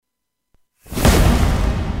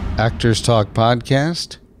Actors Talk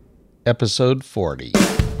Podcast, Episode 40.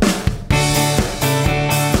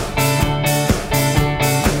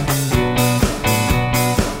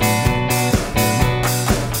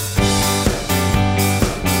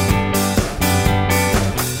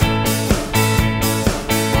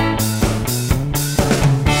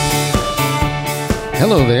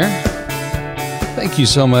 Hello there. Thank you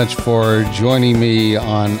so much for joining me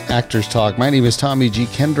on Actors Talk. My name is Tommy G.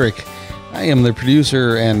 Kendrick. I am the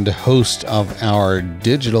producer and host of our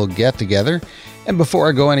digital get-together. And before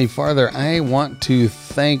I go any farther, I want to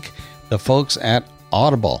thank the folks at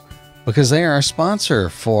Audible because they are our sponsor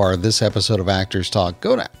for this episode of Actors Talk.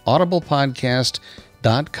 Go to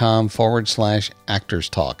audiblepodcast.com/Actors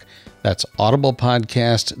Talk. That's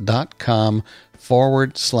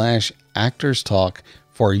audiblepodcast.com/Actors Talk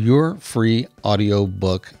for your free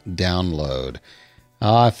audiobook download.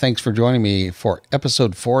 Thanks for joining me for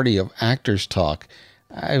episode 40 of Actors Talk.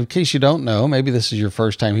 In case you don't know, maybe this is your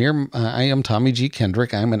first time here, I am Tommy G.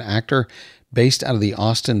 Kendrick. I'm an actor based out of the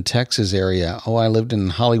Austin, Texas area. I lived in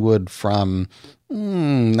Hollywood from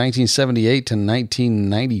 1978 to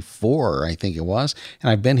 1994, I think it was. And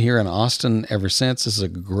I've been here in Austin ever since. This is a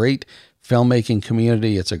great filmmaking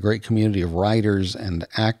community. It's a great community of writers and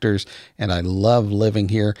actors, and I love living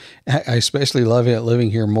here. I especially love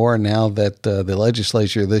living here more now that the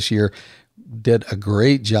legislature this year did a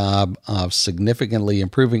great job of significantly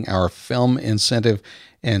improving our film incentive,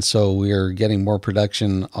 and so we're getting more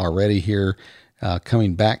production already here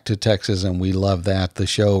coming back to Texas, and we love that. The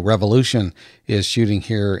show Revolution is shooting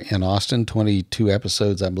here in Austin, 22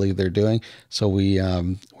 episodes, I believe they're doing. So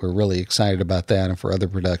we're really excited about that and for other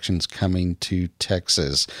productions coming to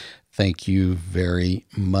Texas. Thank you very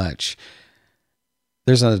much.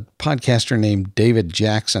 There's a podcaster named David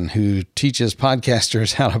Jackson who teaches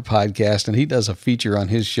podcasters how to podcast, and he does a feature on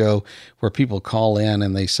his show where people call in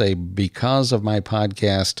and they say, because of my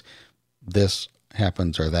podcast, this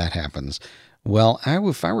happens or that happens. Well,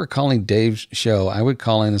 if I were calling Dave's show, I would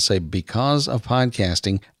call in and say, because of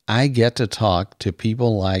podcasting, I get to talk to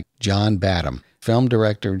people like John Badham, film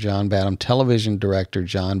director John Badham, television director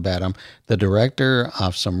John Badham, the director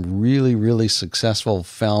of some really, really successful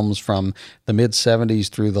films from the mid-'70s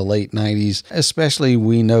through the late '90s. Especially,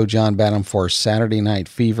 we know John Badham for Saturday Night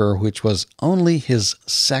Fever, which was only his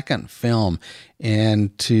second film.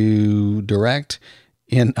 And to direct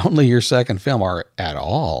in only your second film, or at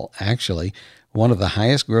all, actually, one of the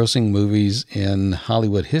highest grossing movies in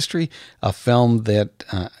Hollywood history, a film that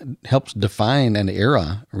helps define an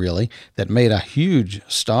era, really, that made a huge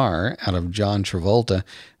star out of John Travolta,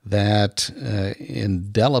 that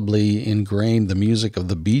indelibly ingrained the music of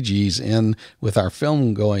the Bee Gees in with our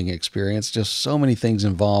film-going experience. Just so many things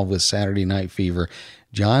involved with Saturday Night Fever.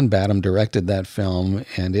 John Badham directed that film,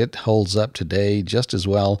 and it holds up today just as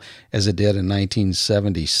well as it did in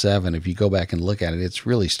 1977. If you go back and look at it, it's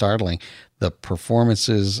really startling. The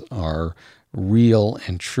performances are real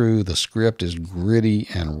and true. The script is gritty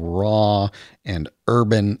and raw and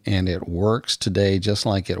urban, and it works today just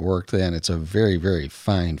like it worked then. It's a very, very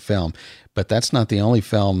fine film. But that's not the only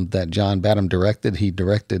film that John Badham directed. He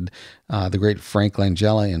directed the great Frank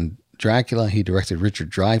Langella in Dracula. He directed Richard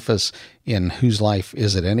Dreyfuss in Whose Life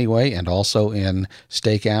Is It Anyway? And also in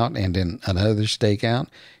Stakeout and in Another Stakeout.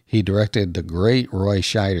 He directed the great Roy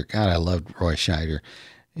Scheider. God, I loved Roy Scheider.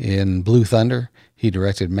 In Blue Thunder, he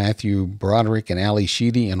directed Matthew Broderick and Ali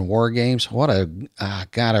Sheedy in War Games. God,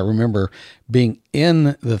 I remember being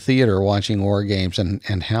in the theater watching War Games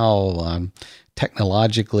and how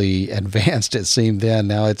technologically advanced it seemed then.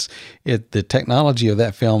 Now the technology of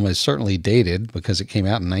that film is certainly dated because it came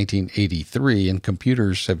out in 1983 and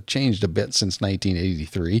computers have changed a bit since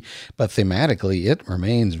 1983, but thematically it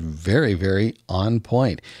remains very, very on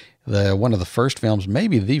point. One of the first films,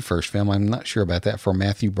 maybe the first film, I'm not sure about that, for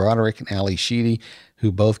Matthew Broderick and Ali Sheedy,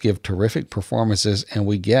 who both give terrific performances, and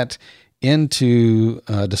we get into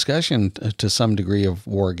a discussion to some degree of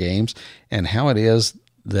War Games and how it is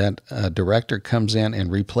that a director comes in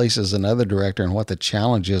and replaces another director and what the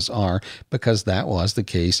challenges are, because that was the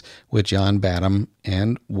case with John Badham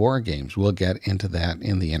and War Games. We'll get into that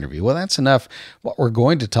in the interview. Well, that's enough what we're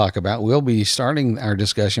going to talk about. We'll be starting our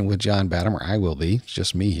discussion with John Badham, or I will be, it's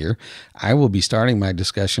just me here. I will be starting my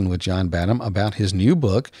discussion with John Badham about his new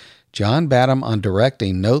book, John Badham on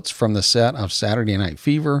Directing, Notes from the Set of Saturday Night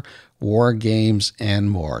Fever, War Games,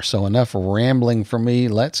 and more. So enough rambling from me.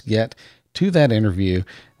 Let's get to that interview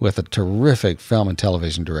with a terrific film and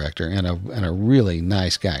television director and a really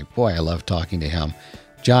nice guy. Boy, I love talking to him.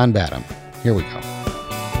 John Badham. Here we go.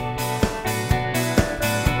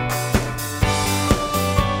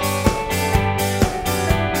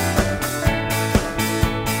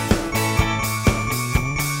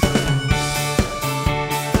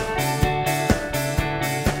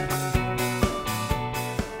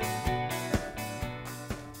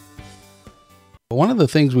 one of the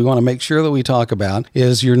things we want to make sure that we talk about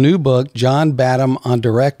is your new book, John Badham on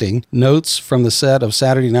Directing, Notes from the Set of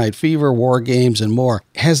Saturday Night Fever, War Games, and More.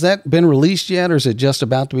 Has that been released yet, or is it just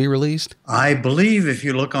about to be released? I believe if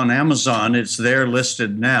you look on Amazon, it's there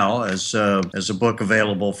listed now as a book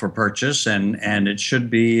available for purchase, and it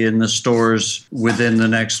should be in the stores within the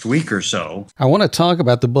next week or so. I want to talk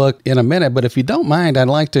about the book in a minute, but if you don't mind, I'd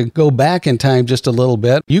like to go back in time just a little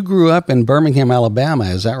bit. You grew up in Birmingham, Alabama,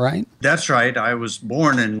 is that right? That's right. I was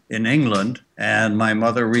born in England, and my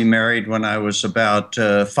mother remarried when I was about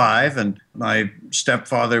 5, and my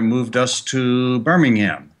stepfather moved us to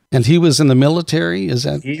Birmingham. And he was in the military, is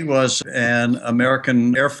that? He was an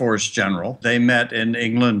American Air Force general. They met in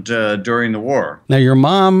England during the war. Now, your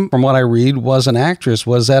mom, from what I read, was an actress.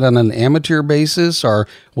 Was that on an amateur basis, or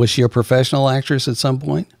was she a professional actress at some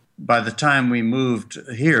point? By the time we moved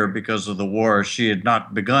here because of the war, she had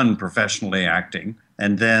not begun professionally acting.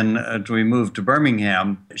 And then as we moved to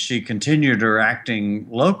Birmingham, she continued her acting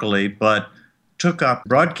locally, but took up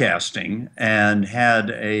broadcasting and had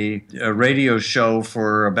a radio show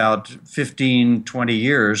for about 15, 20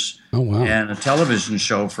 years. Oh, wow. And a television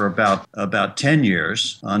show for about 10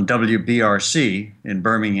 years on WBRC in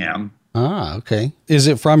Birmingham. Ah, okay. Is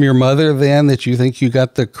it from your mother then that you think you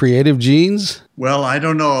got the creative genes? Well, I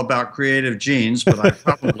don't know about creative genes, but I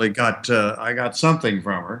probably got something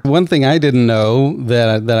from her. One thing I didn't know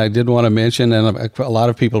that I did want to mention, and a lot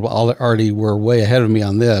of people already were way ahead of me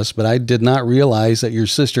on this, but I did not realize that your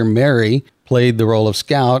sister Mary played the role of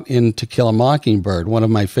Scout in To Kill a Mockingbird, one of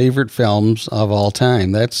my favorite films of all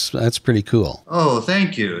time. That's pretty cool. Oh,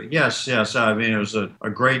 thank you. Yes. I mean, it was a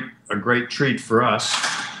great treat for us.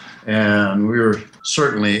 And we were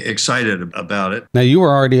certainly excited about it. Now, you were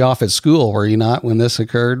already off at school, were you not, when this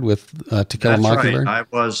occurred with To Kill a Mockingbird?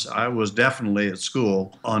 That's right. I was definitely at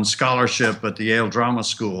school on scholarship at the Yale Drama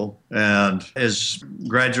School. And as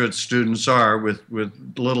graduate students are with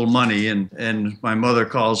little money, and my mother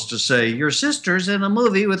calls to say, "Your sister's in a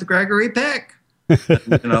movie with Gregory Peck."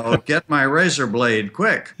 Get my razor blade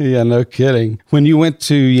quick. Yeah, no kidding. When you went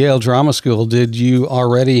to Yale Drama School, did you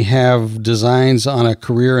already have designs on a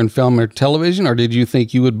career in film or television, or did you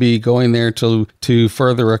think you would be going there to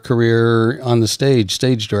further a career on the stage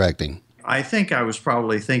directing? I think I was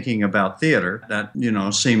probably thinking about theater. That,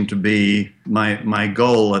 seemed to be my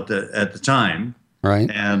goal at the time.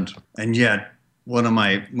 Right. And yet one of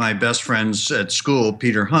my best friends at school,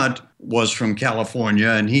 Peter Hunt, was from California,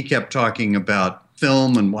 and he kept talking about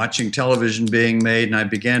film and watching television being made, and I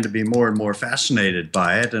began to be more and more fascinated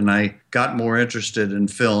by it, and I got more interested in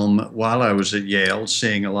film while I was at Yale,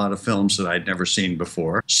 seeing a lot of films that I'd never seen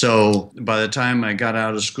before. So by the time I got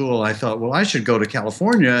out of school, I thought, well, I should go to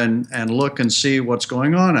California and look and see what's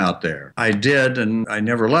going on out there. I did, and I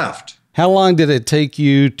never left. How long did it take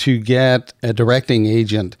you to get a directing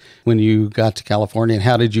agent when you got to California, and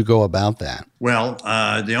how did you go about that? Well,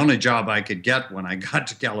 the only job I could get when I got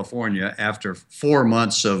to California after 4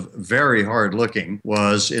 months of very hard looking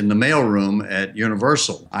was in the mailroom at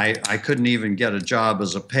Universal. I couldn't even get a job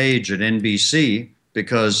as a page at NBC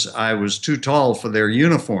because I was too tall for their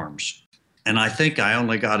uniforms. And I think I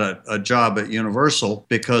only got a job at Universal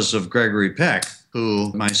because of Gregory Peck,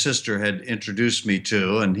 who my sister had introduced me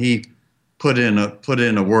to, and he put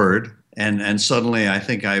in a word, and suddenly I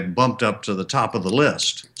think I bumped up to the top of the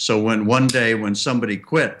list. So one day when somebody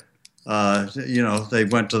quit, they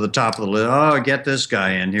went to the top of the list. Oh, get this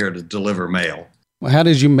guy in here to deliver mail. Well, how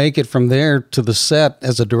did you make it from there to the set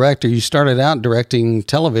as a director? You started out directing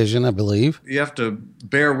television, I believe. You have to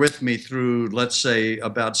bear with me through, let's say,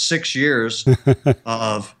 about 6 years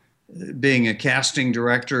of being a casting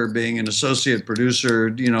director, being an associate producer,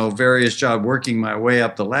 various jobs, working my way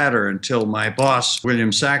up the ladder until my boss,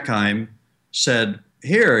 William Sackheim, said,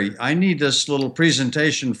 "Here, I need this little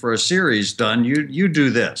presentation for a series done. You do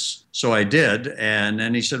this." So I did, and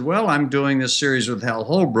then he said, "Well, I'm doing this series with Hal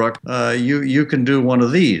Holbrook. You can do one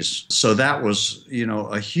of these." So that was,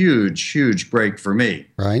 a huge break for me.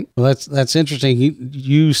 Right. Well, that's interesting.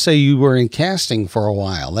 You say you were in casting for a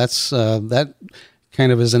while. That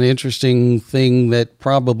kind of is an interesting thing that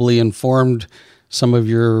probably informed some of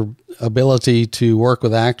your ability to work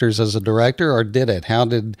with actors as a director, or did it? How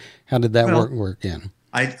did that work in?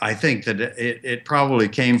 I think that it probably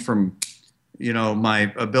came from,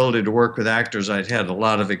 my ability to work with actors. I'd had a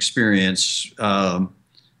lot of experience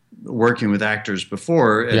working with actors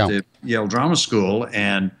before at the Yale Drama School,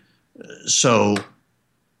 and so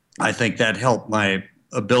I think that helped my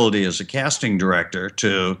ability as a casting director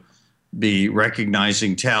to be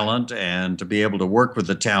recognizing talent and to be able to work with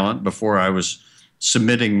the talent before I was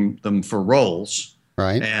submitting them for roles.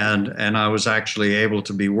 Right. And I was actually able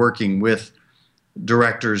to be working with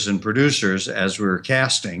directors and producers as we were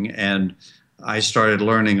casting. And I started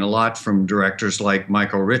learning a lot from directors like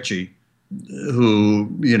Michael Ritchie,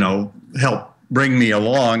 who, helped bring me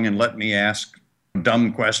along and let me ask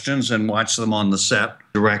dumb questions and watch them on the set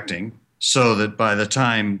directing, so that by the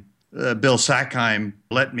time Bill Sackheim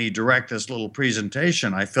let me direct this little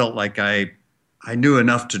presentation, I felt like I knew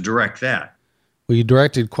enough to direct that. Well, you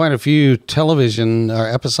directed quite a few television or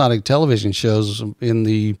episodic television shows in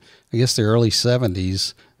the early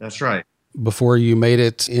 70s. That's right. Before you made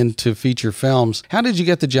it into feature films. How did you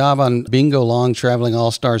get the job on Bingo Long, Traveling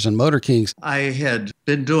All-Stars, and Motor Kings? I had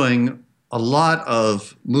been doing a lot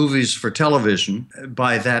of movies for television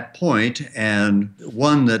by that point, and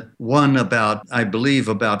one that won about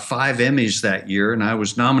 5 Emmys that year, and I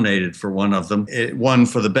was nominated for one of them. It won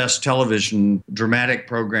for the Best Television Dramatic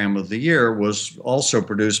Program of the Year, was also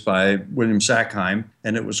produced by William Sackheim,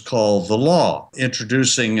 and it was called The Law,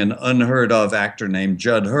 introducing an unheard of actor named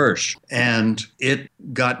Judd Hirsch. And it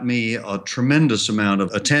got me a tremendous amount of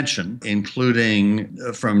attention, including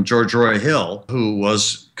from George Roy Hill, who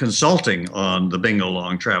was consulting on the Bingo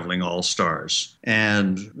Long Traveling All-Stars.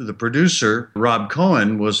 And the producer, Rob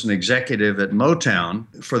Cohen, was an executive at Motown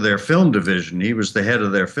for their film division. He was the head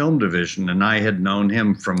of their film division, and I had known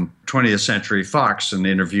him from 20th Century Fox and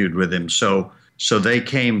interviewed with him. So they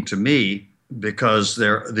came to me because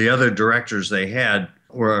the other directors they had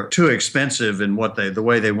were too expensive in the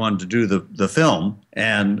way they wanted to do the film,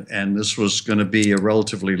 and this was going to be a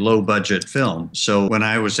relatively low budget film. So when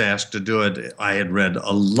I was asked to do it, I had read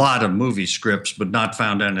a lot of movie scripts but not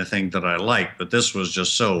found anything that I liked. But this was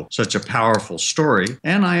just such a powerful story,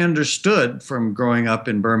 and I understood from growing up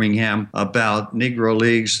in Birmingham about Negro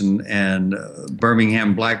Leagues and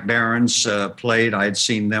Birmingham Black Barons played. I had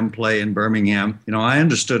seen them play in Birmingham. I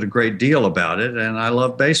understood a great deal about it, and I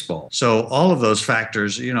love baseball. So all of those factors,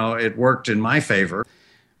 it worked in my favor.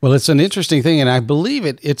 Well, it's an interesting thing, and I believe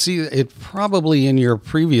it's probably in your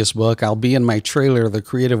previous book, I'll Be in My Trailer, The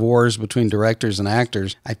Creative Wars Between Directors and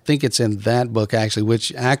Actors. I think it's in that book, actually,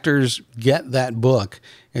 which actors get that book.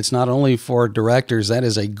 It's not only for directors. That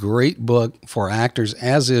is a great book for actors,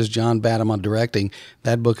 as is John Badham on directing.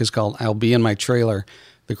 That book is called I'll Be in My Trailer,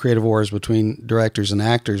 The Creative Wars Between Directors and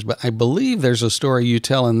Actors. But I believe there's a story you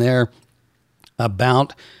tell in there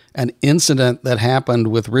about an incident that happened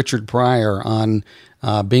with Richard Pryor on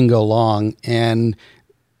Bingo Long, and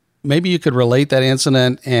maybe you could relate that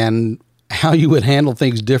incident and how you would handle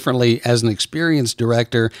things differently as an experienced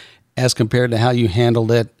director as compared to how you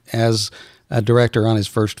handled it as a director on his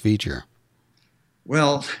first feature.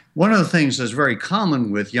 Well, one of the things that's very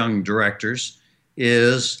common with young directors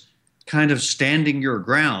is kind of standing your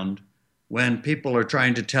ground when people are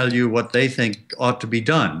trying to tell you what they think ought to be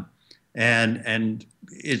done. And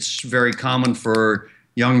it's very common for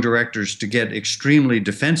young directors to get extremely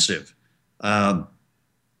defensive. And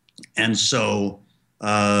so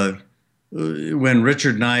when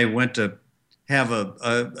Richard and I went to have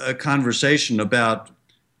a conversation about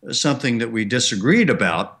something that we disagreed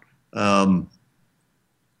about, I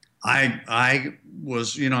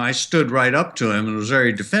stood right up to him and was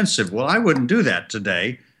very defensive. Well, I wouldn't do that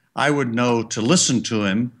today. I would know to listen to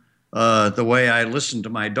him the way I listen to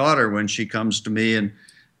my daughter when she comes to me and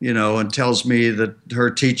tells me that her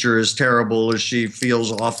teacher is terrible, or she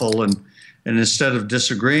feels awful, and instead of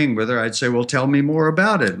disagreeing with her, I'd say, well, tell me more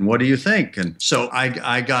about it, and what do you think? And so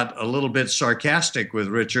I got a little bit sarcastic with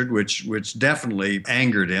Richard, which definitely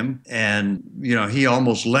angered him, and he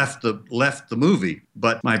almost left the movie.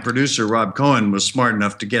 But my producer, Rob Cohen, was smart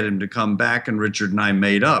enough to get him to come back, and Richard and I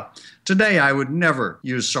made up. Today, I would never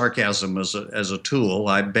use sarcasm as a tool.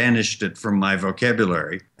 I banished it from my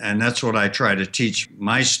vocabulary, and that's what I try to teach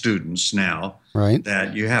my students now. Right.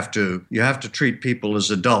 That you have to treat people as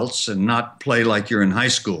adults and not play like you're in high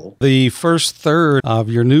school. The first third of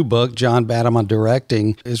your new book, John Badham on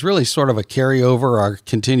Directing, is really sort of a carryover or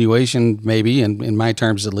continuation, maybe, in my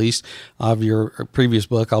terms at least, of your previous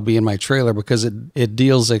book, I'll Be in My Trailer, because it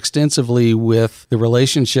deals extensively with the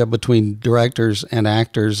relationship between directors and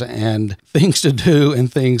actors and things to do and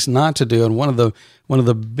things not to do. And one of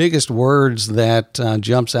the biggest words that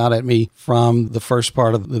jumps out at me from the first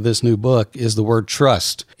part of this new book is the word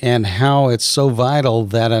trust, and how it's so vital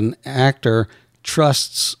that an actor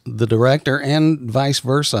trusts the director and vice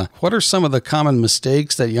versa. What are some of the common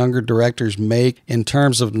mistakes that younger directors make in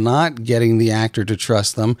terms of not getting the actor to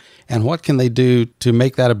trust them, and what can they do to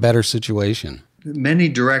make that a better situation? Many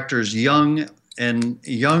directors, young,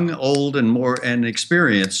 old, and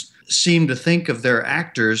experienced, seem to think of their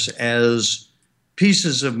actors as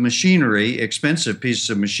pieces of machinery, expensive pieces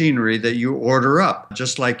of machinery that you order up.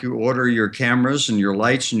 Just like you order your cameras and your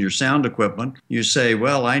lights and your sound equipment, you say,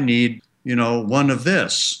 well, I need, one of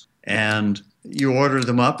this. And you order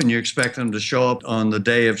them up and you expect them to show up on the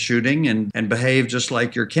day of shooting and behave just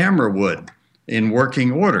like your camera would in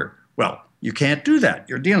working order. Well, you can't do that.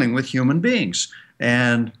 You're dealing with human beings.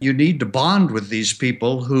 And you need to bond with these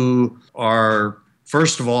people who are,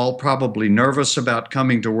 first of all, probably nervous about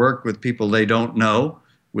coming to work with people they don't know,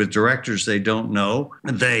 with directors they don't know.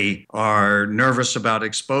 They are nervous about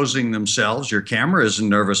exposing themselves. Your camera isn't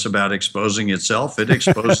nervous about exposing itself. It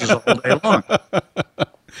exposes all day long.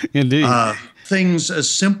 Indeed. Things as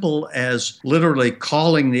simple as literally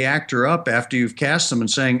calling the actor up after you've cast them and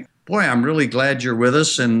saying, boy, I'm really glad you're with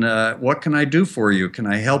us, and what can I do for you? Can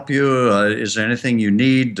I help you? Is there anything you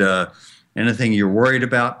need? Anything you're worried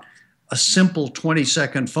about? A simple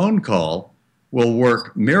 20-second phone call will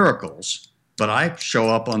work miracles. But I show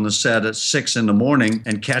up on the set at 6 in the morning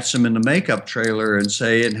and catch them in the makeup trailer and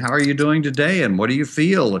say, and how are you doing today? And what do you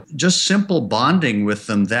feel? Just simple bonding with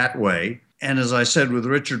them that way. And as I said with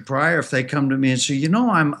Richard Pryor, if they come to me and say,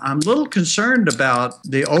 I'm a little concerned about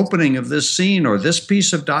the opening of this scene or this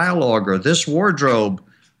piece of dialogue or this wardrobe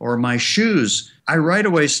or my shoes, I right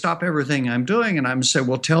away stop everything I'm doing and I'm say,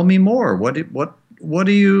 well, tell me more. What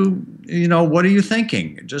are you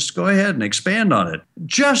thinking? Just go ahead and expand on it.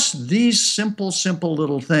 Just these simple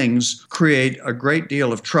little things create a great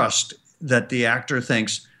deal of trust that the actor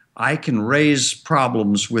thinks, I can raise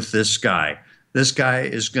problems with this guy. This guy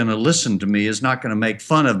is going to listen to me, is not going to make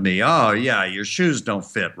fun of me. Oh, yeah, your shoes don't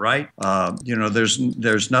fit, right?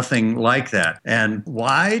 There's nothing like that. And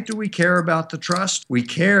why do we care about the trust? We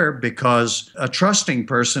care because a trusting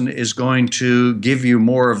person is going to give you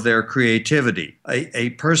more of their creativity.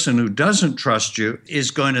 A person who doesn't trust you is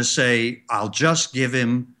going to say, I'll just give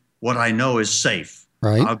him what I know is safe.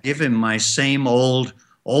 Right. I'll give him my same old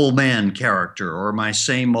man character or my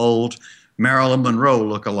same old Marilyn Monroe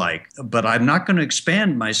lookalike, but I'm not going to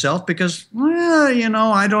expand myself because,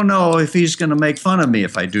 I don't know if he's going to make fun of me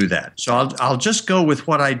if I do that. So I'll just go with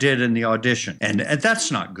what I did in the audition. And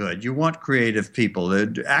that's not good. You want creative people.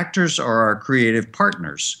 The actors are our creative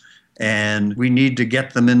partners, and we need to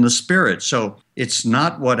get them in the spirit. So it's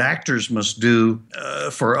not what actors must do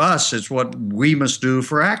for us. It's what we must do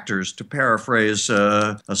for actors, to paraphrase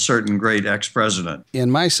a certain great ex-president. In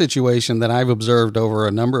my situation that I've observed over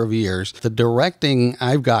a number of years, the directing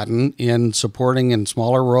I've gotten in supporting in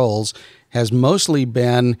smaller roles has mostly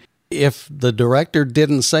been, if the director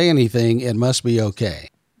didn't say anything, it must be okay.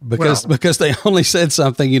 Because they only said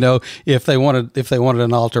something, if they wanted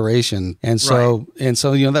an alteration. And so, right.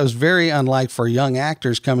 That was very unlike for young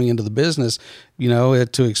actors coming into the business,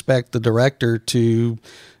 to expect the director to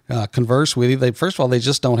converse with you. First of all, they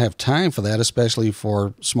just don't have time for that, especially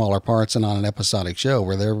for smaller parts and on an episodic show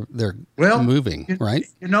where they're moving, right?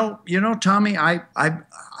 Tommy,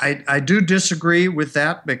 I do disagree with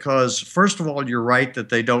that because, first of all, you're right that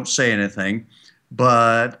they don't say anything,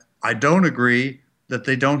 but I don't agree that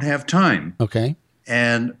they don't have time. Okay.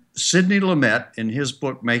 And Sidney Lumet, in his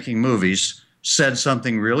book, Making Movies, said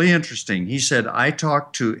something really interesting. He said, I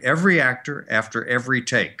talk to every actor after every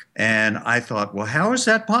take. And I thought, well, how is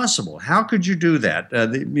that possible? How could you do that?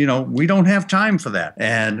 We don't have time for that.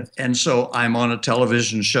 And so I'm on a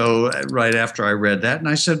television show right after I read that. And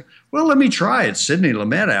I said, well, let me try it. Sidney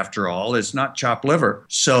Lumet, after all, it's not chopped liver.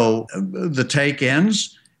 So the take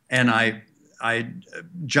ends, and I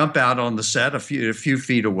jump out on the set a few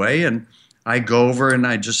feet away, and I go over and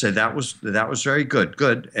I just say, that was very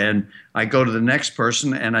good. And I go to the next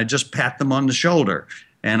person and I just pat them on the shoulder.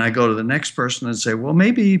 And I go to the next person and say, well,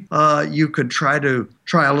 maybe you could try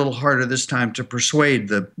a little harder this time to persuade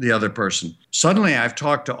the other person. Suddenly I've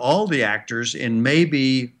talked to all the actors in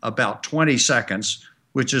maybe about 20 seconds,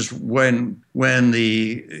 which is when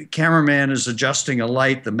the cameraman is adjusting a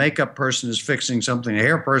light, the makeup person is fixing something, the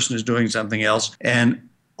hair person is doing something else, and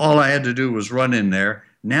all I had to do was run in there.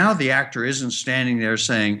 Now the actor isn't standing there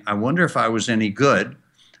saying, I wonder if I was any good.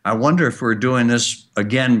 I wonder if we're doing this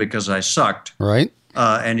again because I sucked. Right.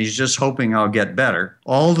 And he's just hoping I'll get better.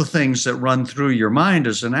 All the things that run through your mind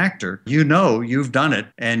as an actor, you've done it,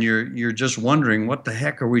 and you're just wondering, what the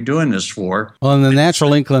heck are we doing this for? Well, and the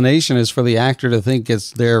natural inclination is for the actor to think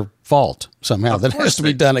it's their fault somehow. That has to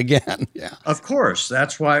be done again. Yeah. Of course.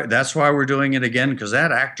 That's why we're doing it again, because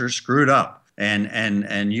that actor screwed up.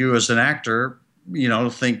 And you as an actor,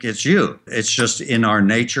 think it's you. It's just in our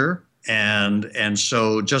nature. And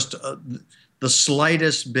so just the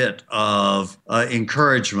slightest bit of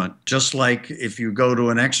encouragement, just like if you go to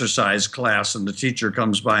an exercise class and the teacher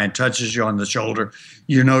comes by and touches you on the shoulder,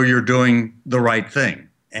 you know you're doing the right thing.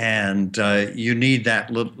 And you need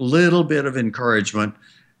that little bit of encouragement,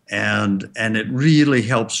 and it really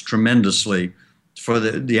helps tremendously for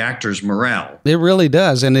the actor's morale. It really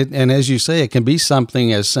does. And as you say, it can be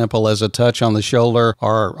something as simple as a touch on the shoulder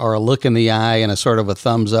or a look in the eye and a sort of a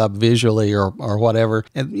thumbs up visually or whatever.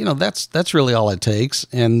 And, that's really all it takes.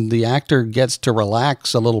 And the actor gets to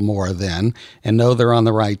relax a little more then and know they're on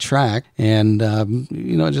the right track. And,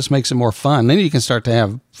 it just makes it more fun. Then you can start to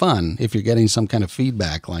have fun if you're getting some kind of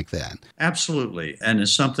feedback like that. Absolutely. And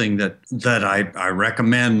it's something that I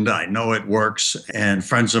recommend. I know it works. And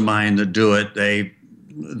friends of mine that do it, they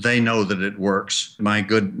know that it works. My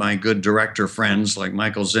good director friends like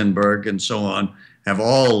Michael Zinberg and so on have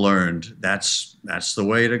all learned that's the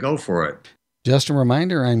way to go for it. Just a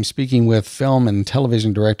reminder, I'm speaking with film and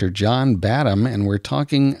television director John Badham, and we're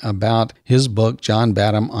talking about his book, John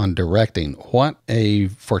Badham on Directing. What a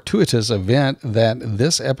fortuitous event that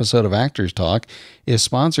this episode of Actors Talk is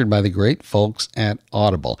sponsored by the great folks at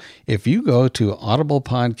Audible. If you go to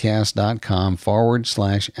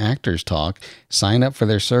audiblepodcast.com/Actors Talk, sign up for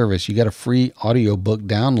their service, you get a free audiobook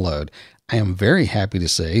download. I am very happy to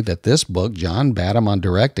say that this book, John Badham on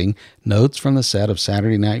Directing, Notes from the Set of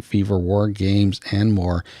Saturday Night Fever, War Games, and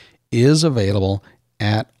More, is available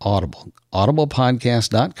at Audible.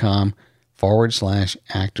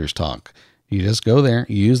 audiblepodcast.com/Actors Talk. You just go there,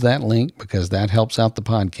 use that link because that helps out the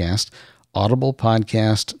podcast.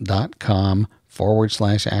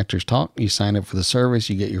 audiblepodcast.com/Actors Talk. You sign up for the service,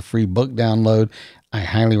 you get your free book download. I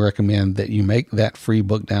highly recommend that you make that free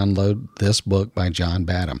book download, this book by John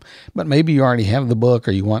Badham. But maybe you already have the book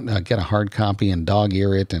or you want to get a hard copy and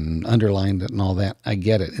dog-ear it and underline it and all that. I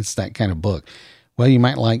get it. It's that kind of book. Well, you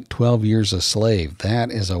might like 12 Years a Slave.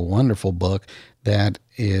 That is a wonderful book that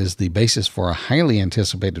is the basis for a highly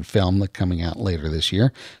anticipated film that's coming out later this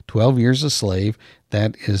year, 12 Years a Slave,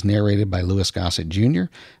 that is narrated by Louis Gossett Jr.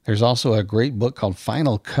 There's also a great book called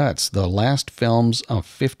Final Cuts, The Last Films of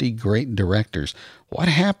 50 Great Directors. What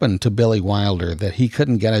happened to Billy Wilder that he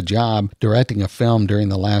couldn't get a job directing a film during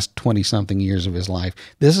the last 20-something years of his life?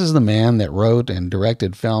 This is the man that wrote and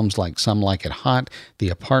directed films like Some Like It Hot, The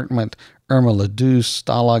Apartment, Irma la Douce,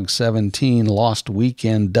 Stalag 17, Lost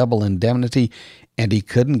Weekend, Double Indemnity, and he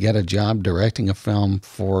couldn't get a job directing a film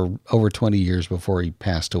for over 20 years before he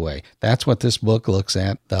passed away. That's what this book looks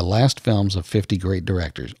at, The Last Films of 50 Great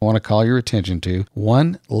Directors. I want to call your attention to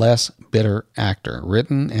One Less Bitter Actor,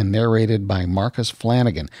 written and narrated by Marcus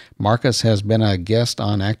Flanagan. Marcus has been a guest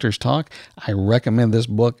on Actors Talk. I recommend this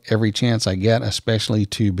book every chance I get, especially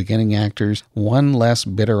to beginning actors. One Less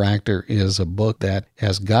Bitter Actor is a book that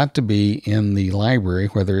has got to be in the library,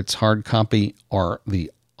 whether it's hard copy or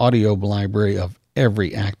the audio library of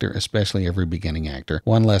every actor, especially every beginning actor.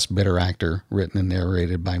 One Less Bitter Actor, written and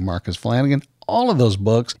narrated by Marcus Flanagan. All of those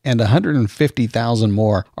books and 150,000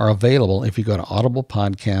 more are available if you go to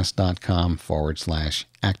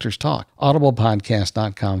audiblepodcast.com/Actors Talk.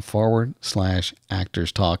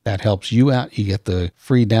 audiblepodcast.com/Actors Talk. That helps you out. You get the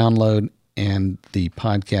free download, and the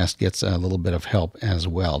podcast gets a little bit of help as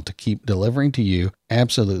well to keep delivering to you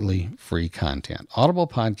absolutely free content.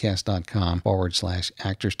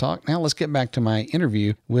 audiblepodcast.com/Actors Talk. Now let's get back to my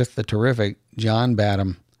interview with the terrific John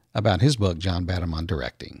Badham about his book, John Badham on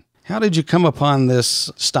Directing. How did you come upon this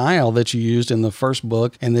style that you used in the first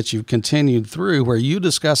book and that you've continued through, where you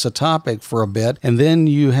discuss a topic for a bit and then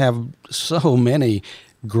you have so many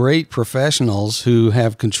great professionals who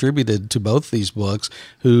have contributed to both these books,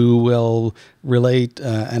 who will relate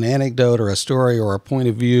an anecdote or a story or a point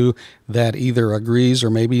of view that either agrees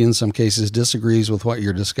or maybe in some cases disagrees with what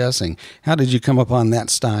you're discussing? How did you come upon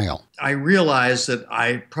that style? I realized that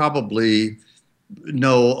I probably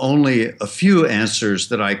know only a few answers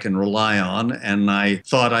that I can rely on, and I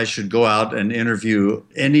thought I should go out and interview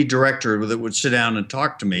any director that would sit down and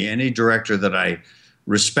talk to me, any director that I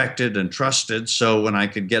respected and trusted. So when I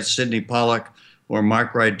could get Sidney Pollack or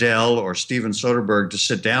Mark Rydell or Steven Soderbergh to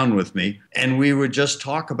sit down with me, and we would just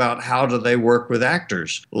talk about how do they work with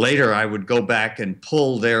actors. Later, I would go back and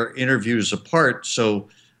pull their interviews apart, so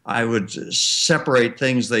I would separate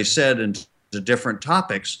things they said into different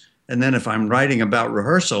topics. And then if I'm writing about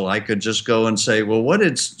rehearsal, I could just go and say, well, what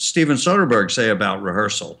did Steven Soderbergh say about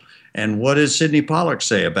rehearsal? And what did Sidney Pollack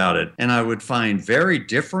say about it? And I would find very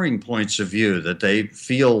differing points of view that they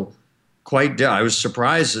feel quite I was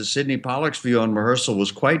surprised that Sidney Pollack's view on rehearsal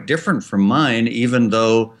was quite different from mine, even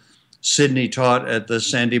though Sidney taught at the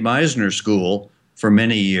Sandy Meisner School for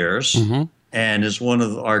many years and is one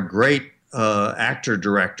of our great actor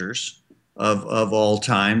directors. of all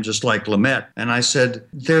time, just like Lumet. And I said,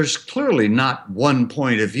 there's clearly not one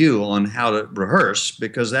point of view on how to rehearse,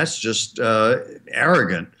 because that's just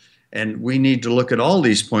arrogant. And we need to look at all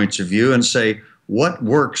these points of view and say, what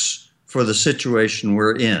works for the situation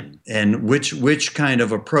we're in, and which kind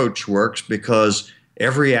of approach works, because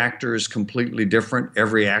every actor is completely different.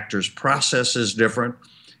 Every actor's process is different.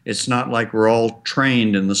 It's not like we're all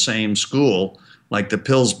trained in the same school, like the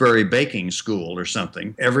Pillsbury Baking School or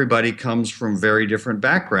something. Everybody comes from very different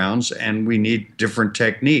backgrounds, and we need different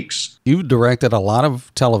techniques. You've directed a lot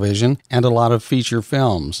of television and a lot of feature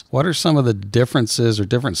films. What are some of the differences or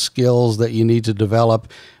different skills that you need to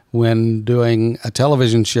develop when doing a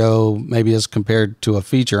television show, maybe as compared to a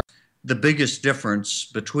feature? The biggest difference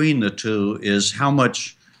between the two is how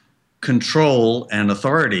much control and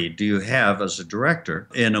authority do you have as a director.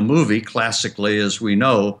 In a movie, classically, as we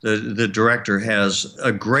know, the director has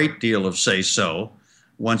a great deal of say-so.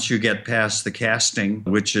 Once you get past the casting,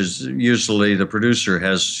 which is usually the producer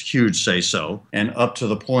has huge say-so, and up to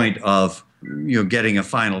the point of getting a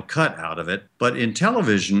final cut out of it. But in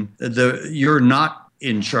television, you're not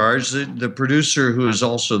in charge. The producer, who is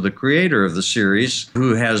also the creator of the series,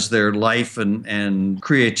 who has their life and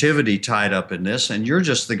creativity tied up in this, and you're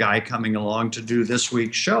just the guy coming along to do this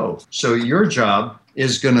week's show. So your job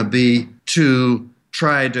is going to be to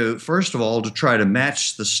try to, first of all, to try to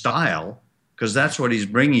match the style, because that's what he's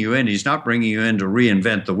bringing you in. He's not bringing you in to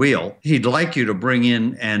reinvent the wheel. He'd like you to bring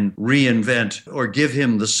in and reinvent, or give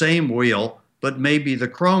him the same wheel, but maybe the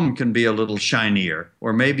chrome can be a little shinier,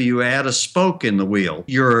 or maybe you add a spoke in the wheel.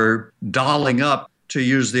 You're dolling up, to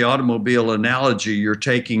use the automobile analogy. You're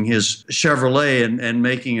taking his Chevrolet and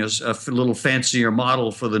making a little fancier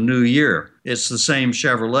model for the new year. It's the same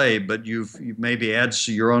Chevrolet, but you've maybe add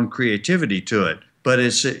your own creativity to it. But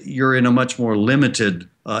you're in a much more limited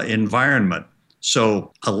environment.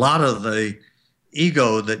 So a lot of the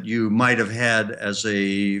ego that you might have had as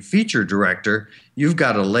a feature director, you've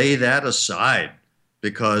got to lay that aside,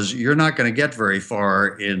 because you're not going to get very far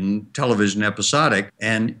in television episodic.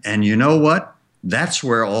 And you know what? That's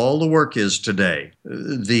where all the work is today.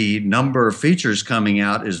 The number of features coming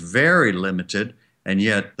out is very limited, and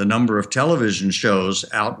yet the number of television shows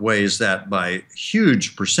outweighs that by a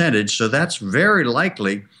huge percentage. So that's very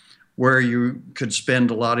likely where you could spend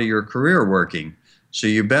a lot of your career working. So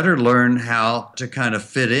you better learn how to kind of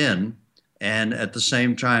fit in, and at the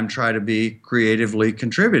same time try to be creatively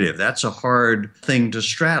contributive. That's a hard thing to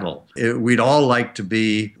straddle. We'd all like to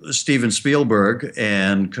be Steven Spielberg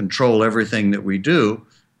and control everything that we do,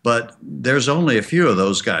 but there's only a few of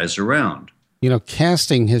those guys around.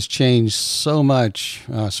 Casting has changed so much,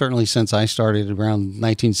 certainly since I started around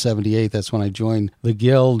 1978. That's when I joined the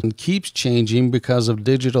Guild, and keeps changing because of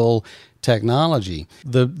digital technology.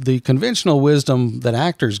 The conventional wisdom that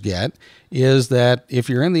actors get is that if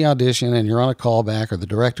you're in the audition and you're on a callback, or the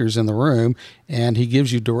director's in the room and he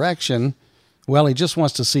gives you direction, well, he just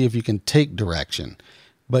wants to see if you can take direction.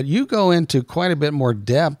 But you go into quite a bit more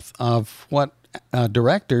depth of what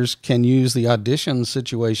directors can use the audition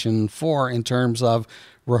situation for, in terms of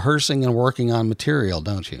rehearsing and working on material,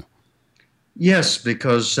 don't you? Yes,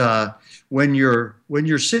 because when you're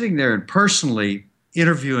sitting there and personally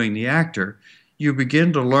interviewing the actor, you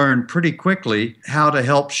begin to learn pretty quickly how to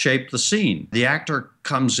help shape the scene. The actor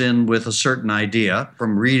comes in with a certain idea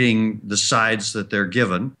from reading the sides that they're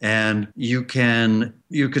given, and you can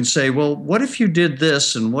say, well, what if you did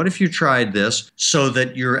this, and what if you tried this, so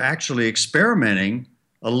that you're actually experimenting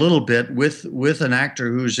a little bit with an actor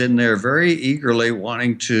who's in there very eagerly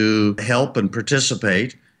wanting to help and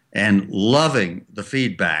participate, and loving the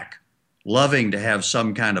feedback, loving to have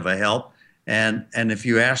some kind of a help. And if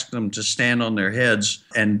you ask them to stand on their heads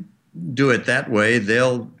and do it that way,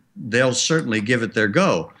 they'll certainly give it a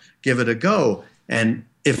go. And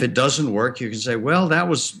if it doesn't work, you can say, well, that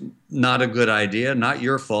was not a good idea, not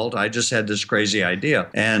your fault. I just had this crazy idea.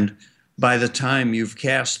 And by the time you've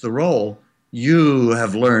cast the role, you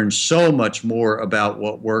have learned so much more about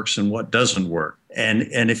what works and what doesn't work. And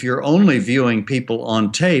if you're only viewing people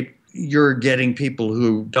on tape, you're getting people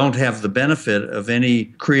who don't have the benefit of any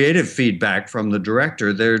creative feedback from the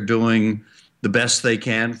director. They're doing the best they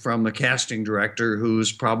can from a casting director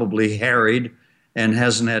who's probably harried and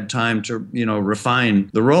hasn't had time to, refine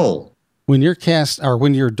the role. When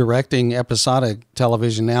you're directing episodic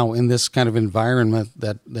television now, in this kind of environment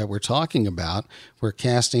that we're talking about, where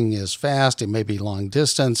casting is fast, it may be long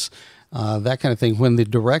distance, that kind of thing. When the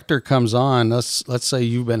director comes on, let's say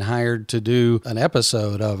you've been hired to do an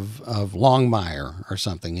episode of Longmire or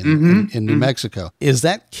something in New Mexico. Is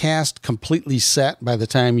that cast completely set by the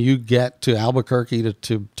time you get to Albuquerque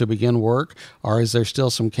to begin work, or is there still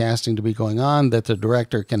some casting to be going on that the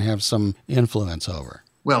director can have some influence over?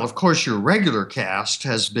 Well, of course, your regular cast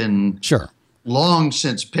has been long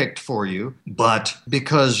since picked for you, but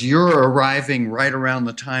because you're arriving right around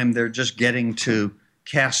the time they're just getting to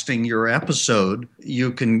casting your episode,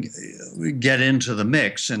 you can get into the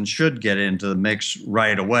mix and should get into the mix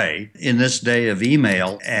right away. In this day of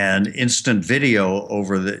email and instant video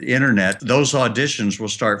over the internet, those auditions will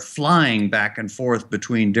start flying back and forth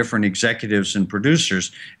between different executives and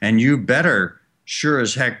producers, and you better sure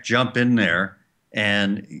as heck jump in there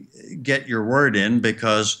and get your word in,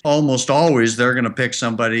 because almost always they're going to pick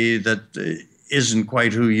somebody that isn't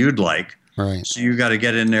quite who you'd like. Right. So you got to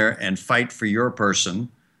get in there and fight for your person.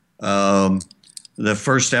 The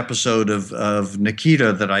first episode of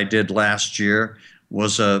Nikita that I did last year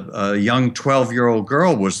was a young 12-year-old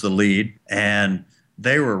girl was the lead, and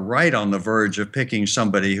they were right on the verge of picking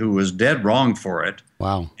somebody who was dead wrong for it.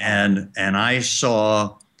 Wow. And I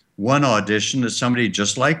saw one audition that somebody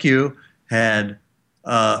just like you had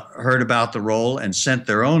heard about the role and sent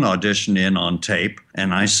their own audition in on tape.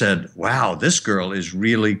 And I said, wow, this girl is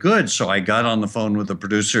really good. So I got on the phone with the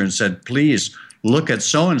producer and said, please look at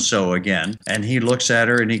so-and-so again. And he looks at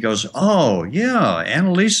her and he goes, oh, yeah,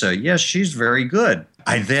 Annalisa, yes, she's very good.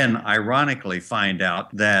 I then ironically find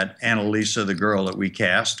out that Annalisa, the girl that we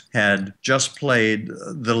cast, had just played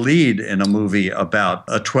the lead in a movie about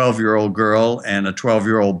a 12-year-old girl and a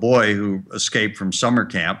 12-year-old boy who escaped from summer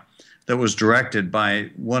camp, that was directed by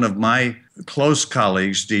one of my close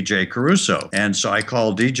colleagues, DJ Caruso. And so I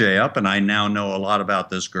called DJ up, and I now know a lot about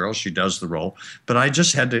this girl. She does the role. But I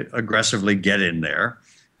just had to aggressively get in there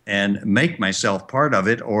and make myself part of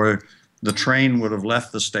it, or the train would have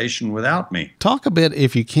left the station without me. Talk a bit,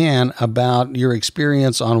 if you can, about your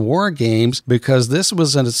experience on War Games, because this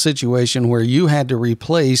was in a situation where you had to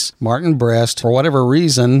replace Martin Brest. For whatever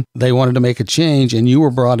reason, they wanted to make a change, and you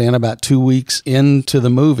were brought in about 2 weeks into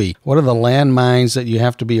the movie. What are the landmines that you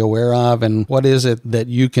have to be aware of, and what is it that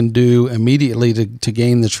you can do immediately to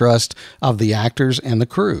gain the trust of the actors and the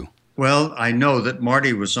crew? Well, I know that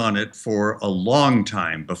Marty was on it for a long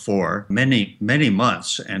time before, many, many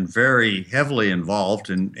months, and very heavily involved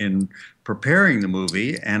in preparing the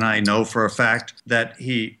movie. And I know for a fact that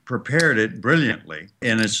he prepared it brilliantly.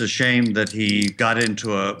 And it's a shame that he got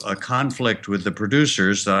into a conflict with the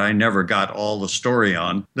producers that I never got all the story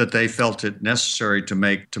on, that they felt it necessary to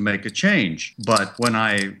make a change. But when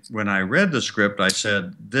I read the script, I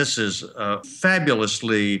said, this is a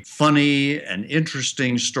fabulously funny and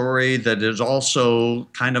interesting story that is also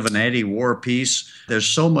kind of an anti-war piece. There's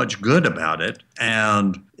so much good about it.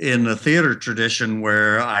 And in the theater tradition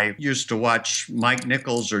where I used to watch Mike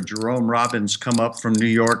Nichols or Jerome Robbins come up from New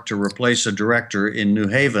York to replace a director in New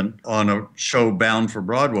Haven on a show bound for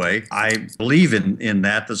Broadway, I believe in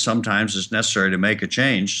that sometimes it's necessary to make a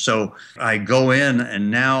change. So I go in, and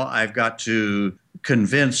now I've got to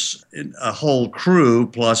convince a whole crew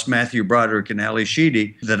plus Matthew Broderick and Ali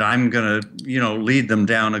Sheedy that I'm going to, lead them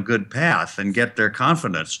down a good path and get their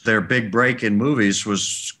confidence. Their big break in movies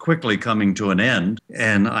was quickly coming to an end,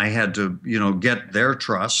 and I had to, get their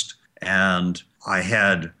trust. And I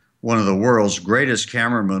had one of the world's greatest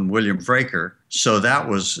cameramen, William Fraker. So that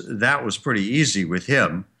was pretty easy with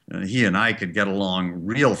him. He and I could get along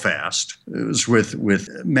real fast. It was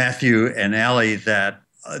with Matthew and Ali that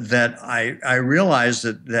I realized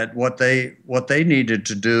that what they needed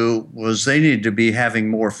to do was they needed to be having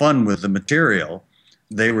more fun with the material.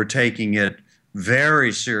 They were taking it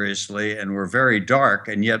very seriously and were very dark,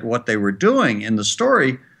 and yet what they were doing in the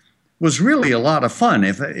story was really a lot of fun.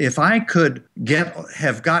 If I could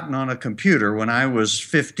have gotten on a computer when I was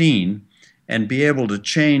 15 and be able to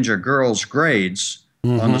change a girl's grades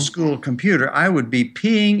on the school computer, I would be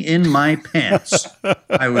peeing in my pants.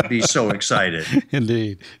 I would be so excited.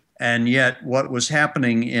 Indeed. And yet what was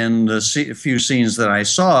happening in the few scenes that I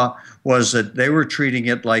saw was that they were treating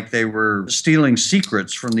it like they were stealing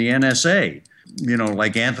secrets from the NSA,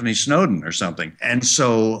 like Anthony Snowden or something. And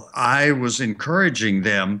so I was encouraging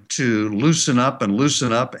them to loosen up.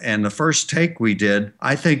 And the first take we did,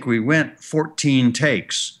 I think we went 14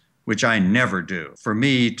 takes, which I never do. For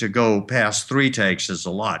me to go past 3 takes is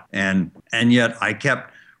a lot. And yet I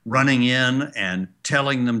kept running in and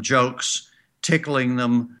telling them jokes, tickling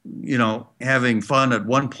them, having fun. At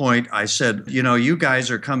one point I said, you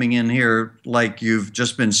guys are coming in here like you've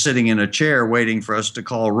just been sitting in a chair waiting for us to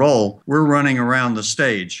call roll. We're running around the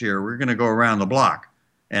stage here. We're going to go around the block.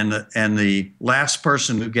 and the last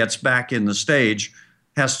person who gets back in the stage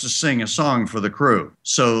has to sing a song for the crew.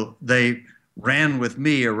 So they ran with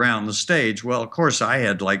me around the stage. Well, of course, I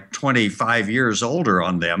had like 25 years older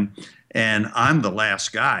on them, and I'm the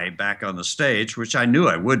last guy back on the stage, which I knew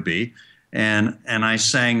I would be. And I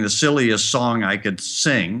sang the silliest song I could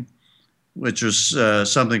sing, which was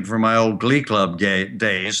something from my old Glee Club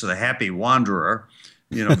days, The Happy Wanderer,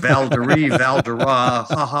 Valderi, Valdera, ha,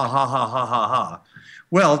 ha, ha, ha, ha, ha, ha.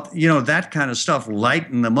 Well, that kind of stuff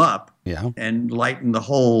lightened them up. Yeah. And lightened the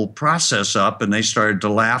whole process up, and they started to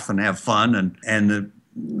laugh and have fun, and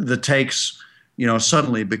the takes,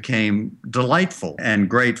 suddenly became delightful and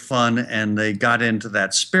great fun, and they got into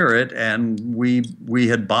that spirit, and we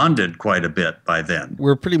had bonded quite a bit by then.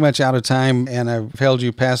 We're pretty much out of time, and I've held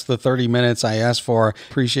you past the 30 minutes I asked for.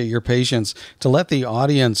 Appreciate your patience. To let the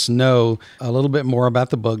audience know a little bit more about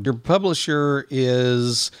the book, your publisher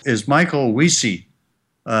is Michael Wiese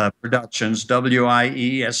Productions,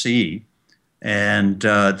 Wiese, and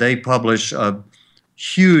they publish a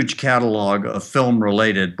huge catalog of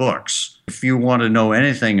film-related books. If you want to know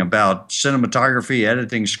anything about cinematography,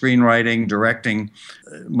 editing, screenwriting, directing,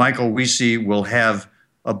 Michael Wiese will have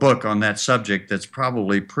a book on that subject that's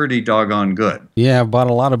probably pretty doggone good. Yeah, I've bought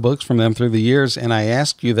a lot of books from them through the years, and I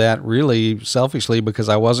asked you that really selfishly because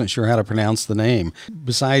I wasn't sure how to pronounce the name.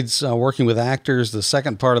 Besides working with actors, the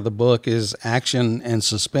second part of the book is action and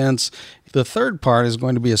suspense. The third part is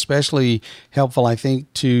going to be especially helpful, I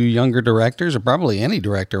think, to younger directors, or probably any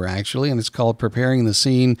director, actually, and it's called Preparing the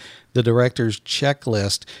Scene, the Director's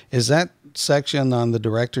Checklist. Is that section on the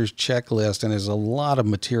director's checklist, and there's a lot of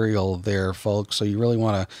material there, folks, so you really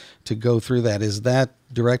want to go through that. Is that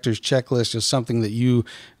director's checklist just something that you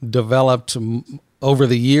developed over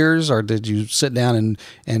the years, or did you sit down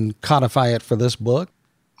and codify it for this book?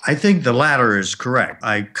 I think the latter is correct.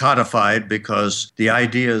 I codified because the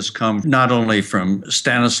ideas come not only from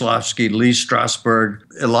Stanislavski, Lee Strasberg,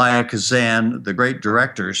 Elia Kazan, the great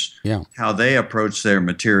directors, how they approach their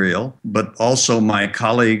material, but also my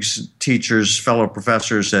colleagues, teachers, fellow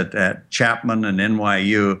professors at Chapman and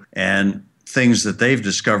NYU, and things that they've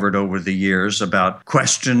discovered over the years about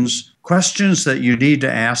questions that you need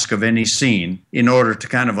to ask of any scene in order to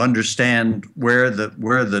kind of understand where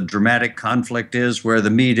the dramatic conflict is, where the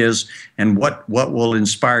meat is, and what will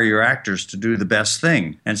inspire your actors to do the best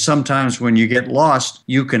thing. And sometimes when you get lost,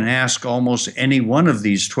 you can ask almost any one of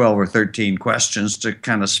these 12 or 13 questions to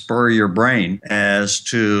kind of spur your brain as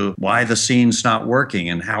to why the scene's not working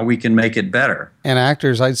and how we can make it better. And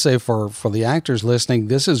actors, I'd say for the actors listening,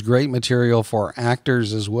 this is great material for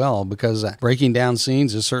actors as well, because breaking down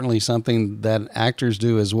scenes is certainly something that actors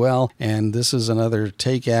do as well, and this is another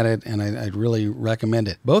take at it, and I'd really recommend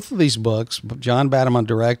it. Both of these books, John Badham on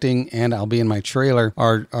directing and I'll Be in My Trailer,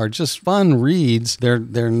 are just fun reads. They're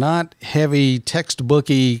not heavy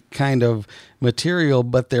textbooky kind of material,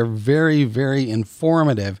 but they're very, very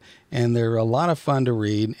informative. And they're a lot of fun to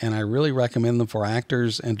read, and I really recommend them for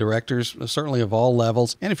actors and directors, certainly of all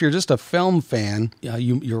levels. And if you're just a film fan,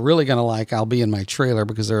 you're really going to like I'll Be in My Trailer,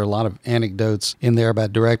 because there are a lot of anecdotes in there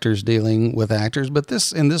about directors dealing with actors, but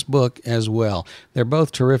in this book as well. They're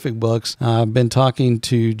both terrific books. I've been talking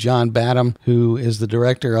to John Badham, who is the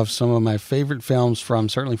director of some of my favorite films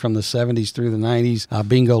certainly from the 70s through the 90s.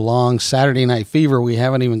 Bingo Long, Saturday Night Fever, we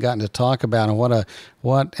haven't even gotten to talk about, and what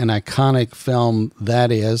an iconic film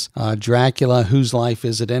that is. Dracula, Whose Life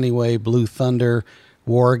Is It Anyway, Blue Thunder,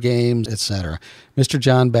 War Games, etc. Mr.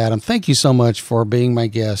 John Badham, thank you so much for being my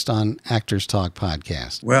guest on Actors Talk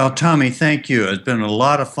Podcast. Well, Tommy, thank you. It's been a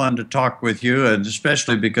lot of fun to talk with you, and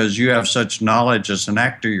especially because you have such knowledge as an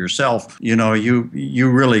actor yourself.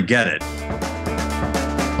 You really get it.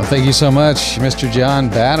 Well, thank you so much, Mr. John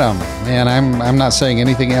Badham. Man, I'm not saying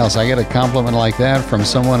anything else. I get a compliment like that from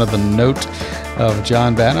someone of the note of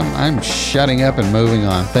John Badham. I'm shutting up and moving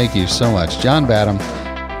on. Thank you so much. John Badham,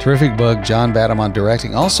 terrific book, John Badham on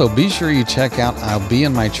directing. Also, be sure you check out I'll Be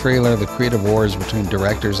in My Trailer, The Creative Wars Between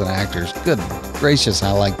Directors and Actors. Good gracious,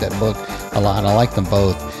 I like that book a lot. I like them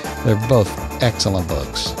both. They're both excellent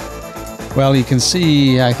books. Well, you can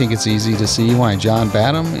see, I think it's easy to see why John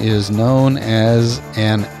Badham is known as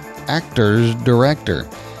an actor's director.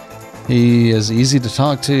 He is easy to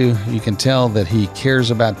talk to. You can tell that he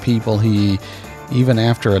cares about people. Even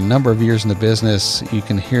after a number of years in the business, you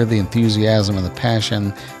can hear the enthusiasm and the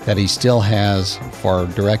passion that he still has for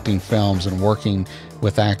directing films and working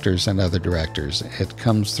with actors and other directors. It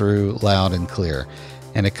comes through loud and clear.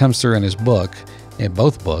 And it comes through in his book, in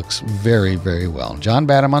both books, very, very well. John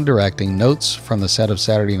Badham on directing, notes from the set of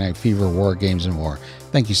Saturday Night Fever, War Games and More.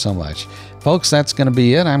 Thank you so much. Folks, that's going to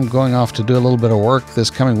be it. I'm going off to do a little bit of work this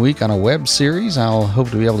coming week on a web series. I'll hope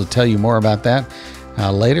to be able to tell you more about that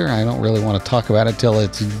later. I don't really want to talk about it till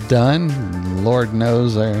it's done. Lord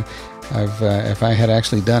knows if I had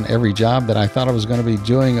actually done every job that I thought I was going to be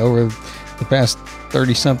doing over the past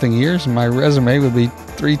 30-something years, my resume would be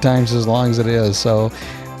 3 times as long as it is. So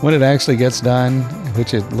when it actually gets done,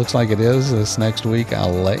 which it looks like it is this next week,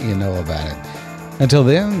 I'll let you know about it. Until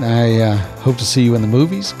then, I hope to see you in the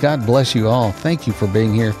movies. God bless you all. Thank you for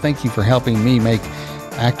being here. Thank you for helping me make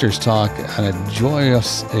Actors Talk a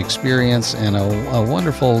joyous experience and a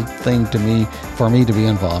wonderful thing for me to be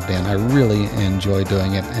involved in. I really enjoy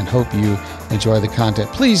doing it and hope you enjoy the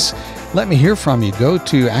content. Please let me hear from you. Go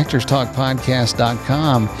to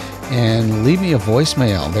actorstalkpodcast.com and leave me a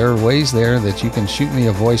voicemail. There are ways there that you can shoot me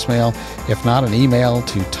a voicemail. If not, an email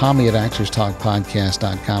to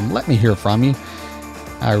tommy@actorstalkpodcast.com. Let me hear from you.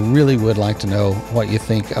 I really would like to know what you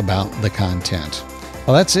think about the content.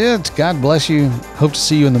 Well, that's it. God bless you. Hope to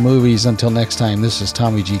see you in the movies. Until next time, this is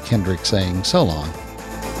Tommy G. Kendrick saying so long.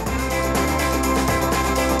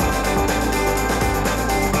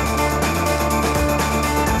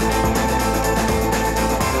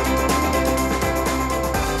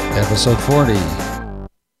 Episode 40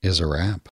 is a wrap.